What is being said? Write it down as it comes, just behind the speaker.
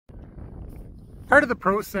Part of the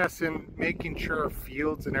process in making sure our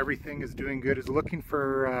fields and everything is doing good is looking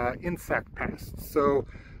for insect pests. So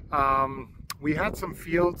we had some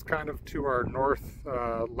fields kind of to our north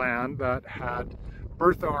land that had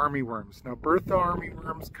Bertha Armyworms. Now Bertha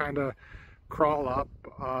Armyworms kind of crawl up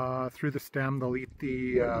through the stem. They'll eat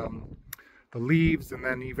the leaves and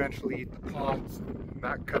then eventually eat the pods, and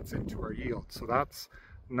that cuts into our yield. So that's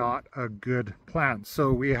not a good plan.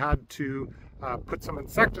 So we had to put some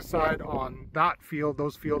insecticide on that field,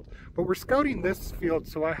 those fields. But we're scouting this field,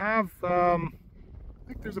 so I have, I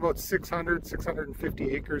think there's about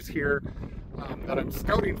 650 acres here that I'm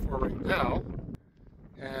scouting for right now.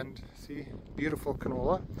 And see, beautiful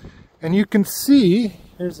canola. And you can see,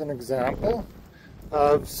 here's an example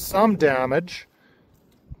of some damage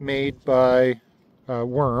made by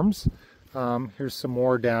worms. Here's some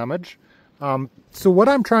more damage. So what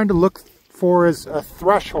I'm trying to look for is a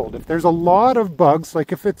threshold. If there's a lot of bugs,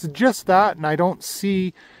 like if it's just that and I don't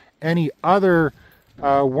see any other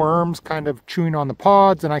worms kind of chewing on the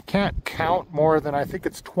pods, and I can't count more than, I think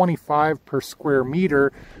it's 25 per square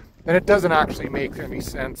meter, then it doesn't actually make any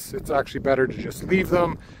sense. It's actually better to just leave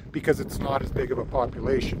them because it's not as big of a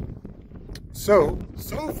population. So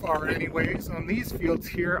far anyways, on these fields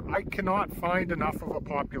here, I cannot find enough of a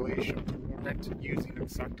population to warrant using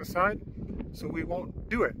insecticide, so we won't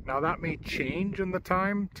do it. Now that may change in the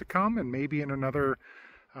time to come, and maybe in another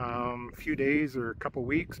few days or a couple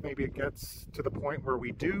weeks, maybe it gets to the point where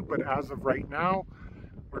we do, but as of right now,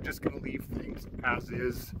 we're just going to leave things as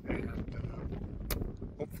is, and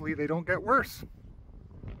hopefully they don't get worse.